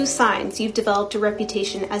Signs you've developed a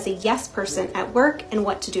reputation as a yes person at work and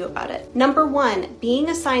what to do about it. Number 1, being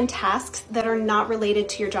assigned tasks that are not related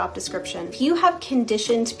to your job description. If you have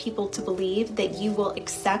conditioned people to believe that you will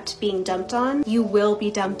accept being dumped on, you will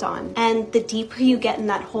be dumped on. And the deeper you get in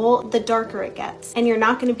that hole, the darker it gets. And you're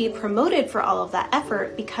not going to be promoted for all of that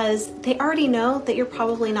effort because they already know that you're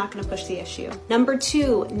probably not going to push the issue. Number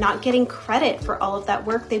 2, not getting credit for all of that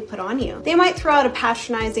work they put on you. They might throw out a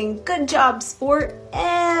patronizing, "Good job, sport,"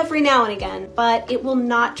 every now and again, but it will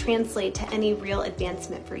not translate to any real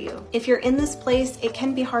advancement for you. If you're in this place, it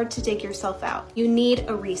can be hard to dig yourself out. You need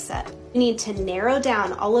a reset. You need to narrow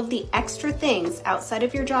down all of the extra things outside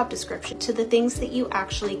of your job description to the things that you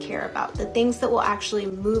actually care about, the things that will actually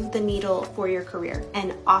move the needle for your career,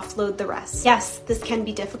 and offload the rest. Yes, this can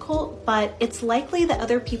be difficult, but it's likely that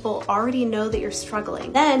other people already know that you're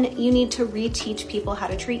struggling. Then you need to reteach people how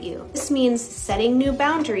to treat you. This means setting new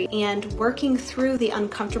boundaries and working through the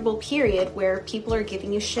uncomfortable period where people are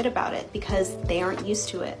giving you shit about it because they aren't used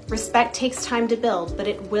to it. Respect takes time to build, but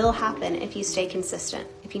it will happen if you stay consistent.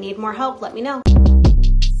 If you need more help, let me know.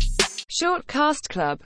 Shortcast Club.